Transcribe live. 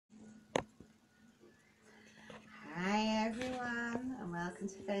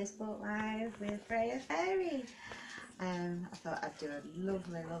welcome to Facebook Live with Freyja The Fairy. I thought I'd do a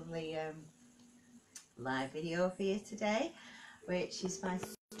lovely live video for you today, which is my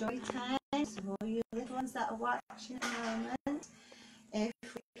story time. So all you little ones that are watching at the moment, if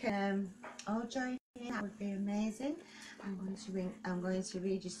we can all join in, that would be amazing. I'm going to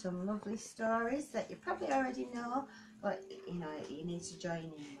read you some lovely stories that you probably already know, but you know you need to join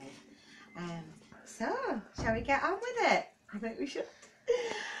in with. So shall we get on with it? I think we should.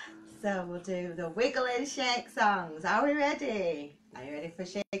 So we'll do the wiggle and shake songs. Are we ready? Are you ready for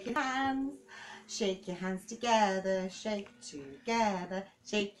shaking hands? Shake your hands together, shake together,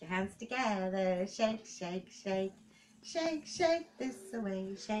 shake your hands together, shake, shake, shake, shake, shake this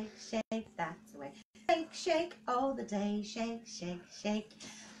away, shake, shake that away, shake, shake all the day, shake, shake, shake.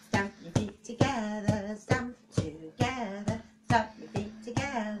 Stamp your feet together, stamp together, stamp your feet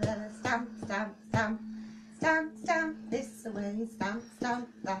together, stamp, stamp, stamp. Stamp, stamp this away, stamp, stamp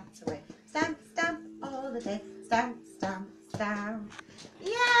that away, stamp, stamp all the day, stamp, stamp, stamp.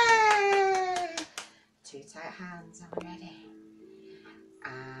 Yay! Two tight hands, are we ready?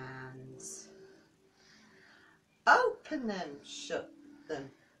 And open them, shut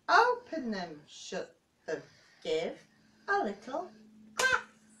them, open them, shut them, give a little clap.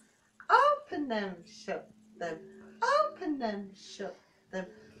 Open them, shut them, open them, shut them,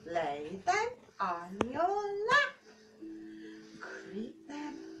 lay them on your lap.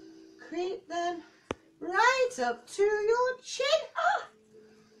 Creep them right up to your chin.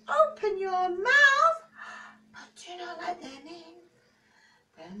 Oh, open your mouth, but do not let them in.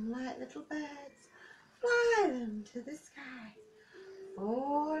 Then like little birds, fly them to the sky,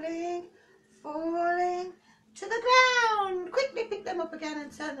 falling, falling to the ground. Quickly pick them up again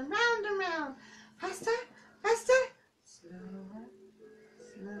and turn them round and round. Faster, faster, slower,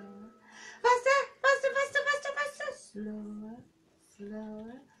 slower. Faster, faster, faster, faster, faster. Slower,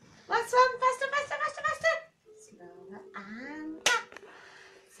 slower. Last one. Faster, faster, faster, faster. Slower and up.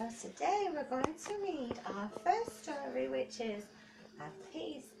 So today we're going to read our first story, which is A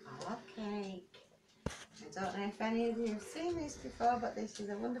Piece of Cake. I don't know if any of you have seen this before, but this is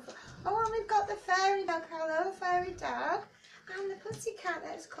a wonderful... Oh, and we've got the fairy dog. Hello, fairy dog. And the pussycat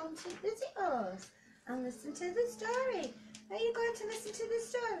that has come to visit us and listen to the story. Are you going to listen to the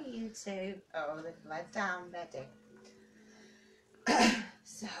story, you two? Oh, they've laid down, ready.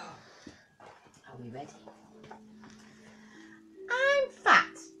 So, are we ready? I'm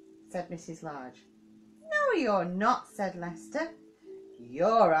fat, said Mrs. Large. No, you're not, said Lester.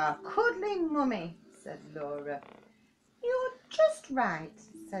 You're our cuddling mummy, said Laura. You're just right,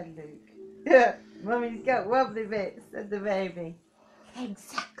 said Luke. Mummy's got wobbly bits, said the baby.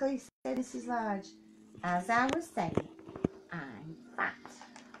 Exactly, said Mrs. Large. As I was saying, I'm fat.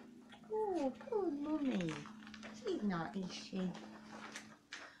 Oh, poor mummy. She's not, is she?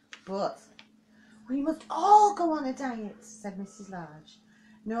 But we must all go on a diet, said Mrs. Large.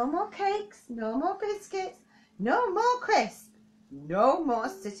 No more cakes, no more biscuits, no more crisps, no more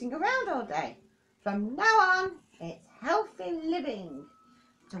sitting around all day. From now on, it's healthy living.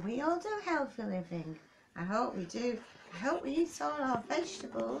 Do we all do healthy living? I hope we do. I hope we eat all our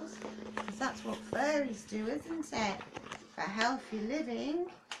vegetables, because that's what fairies do, isn't it? For healthy living.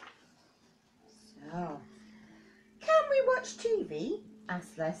 So, can we watch TV?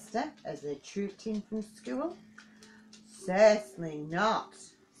 Asked Lester as they trooped in from school. Certainly not,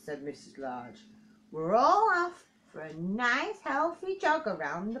 said Mrs. Large. We're all off for a nice healthy jog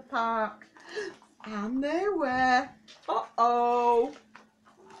around the park. And they were. Uh-oh.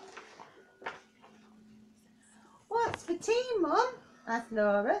 What's for tea, Mum? Asked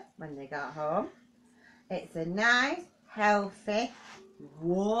Laura when they got home. It's a nice, healthy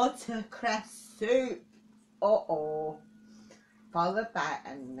watercress soup. Uh-oh. Followed by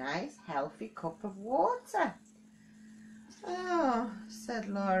a nice, healthy cup of water. Oh, said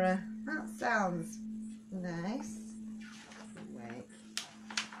Laura. That sounds nice. Wait.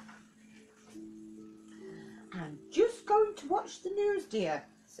 I'm just going to watch the news, dear,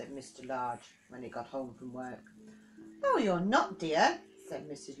 said Mr. Large when he got home from work. No, you're not, dear, said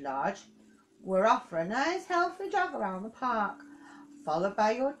Mrs. Large. We're off for a nice healthy jog around the park, followed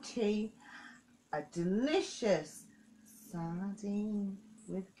by your tea, a delicious sardine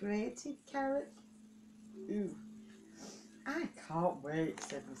with grated carrots. Ooh, I can't wait,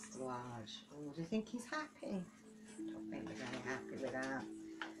 said Mr. Large. Oh, do you think he's happy? I don't think he's very happy with that.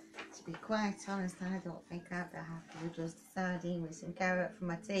 To be quite honest, I don't think I'd be happy with just a sardine with some carrot for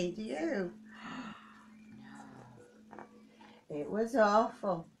my tea, do you? No. It was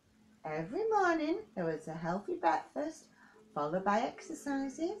awful. Every morning there was a healthy breakfast, followed by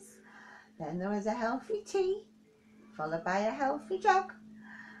exercises. Then there was a healthy tea, followed by a healthy jog,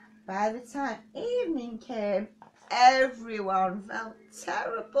 By the time evening came, everyone felt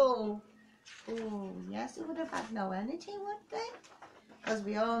terrible. Oh, yes, they would have had no energy, would they? Because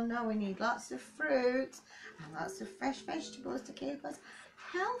we all know we need lots of fruit and lots of fresh vegetables to keep us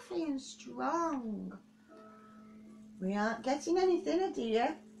healthy and strong. We aren't getting any thinner,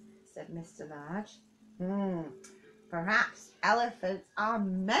 dear, said Mr. Large. Perhaps elephants are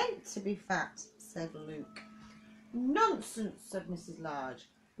meant to be fat, said Luke. Nonsense, said Mrs. Large.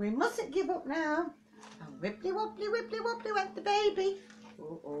 We mustn't give up now. And wibbly wobbly, wibbly wobbly went the baby.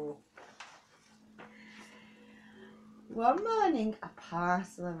 Uh-oh. One morning a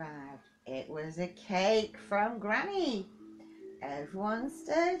parcel arrived. It was a cake from Granny. Everyone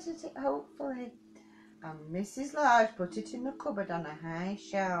stared at it hopefully, and Mrs. Large put it in the cupboard on a high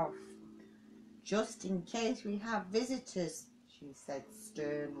shelf. Just in case we have visitors, she said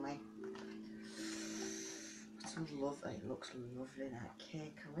sternly. It looks lovely, that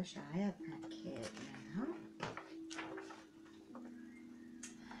cake. I wish I had that cake now.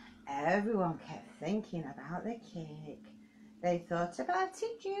 Everyone kept thinking about the cake. They thought about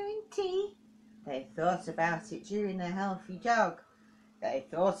it during tea. They thought about it during a healthy jog. They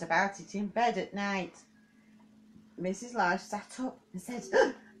thought about it in bed at night. Mrs. Large sat up and said,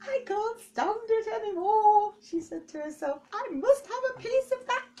 I can't stand it anymore, she said to herself. I must have a piece of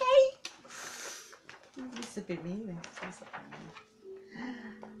that cake. This would be me, this.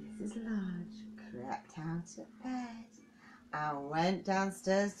 Mrs. Large crept out of bed and went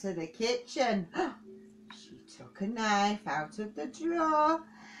downstairs to the kitchen. She took a knife out of the drawer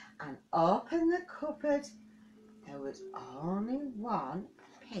and opened the cupboard. There was only one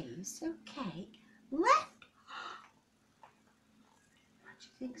piece of cake left. What do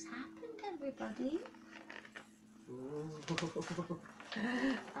you think's happened, everybody? Ooh.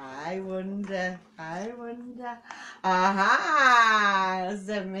 I wonder. Aha,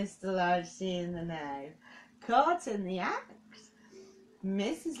 said Mr. Large, seeing the knife. Caught in the act.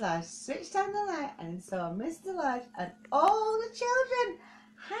 Mrs. Large switched on the light and saw Mr. Large and all the children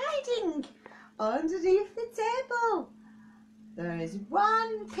hiding underneath the table. There is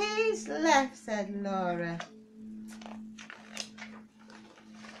one piece left, said Laura.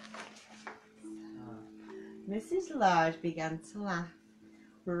 So, Mrs. Large began to laugh.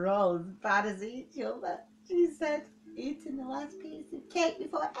 We're all as bad as each other, she said, eating the last piece of cake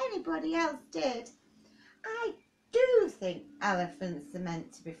before anybody else did. I do think elephants are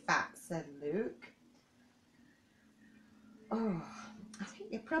meant to be fat, said Luke. Oh, I think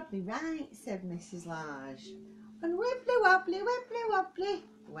you're probably right, said Mrs. Large. And wibbly wobbly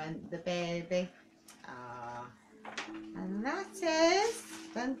went the baby. Ah, and that is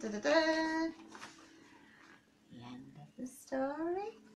dun, dun, dun, dun, the end of the story.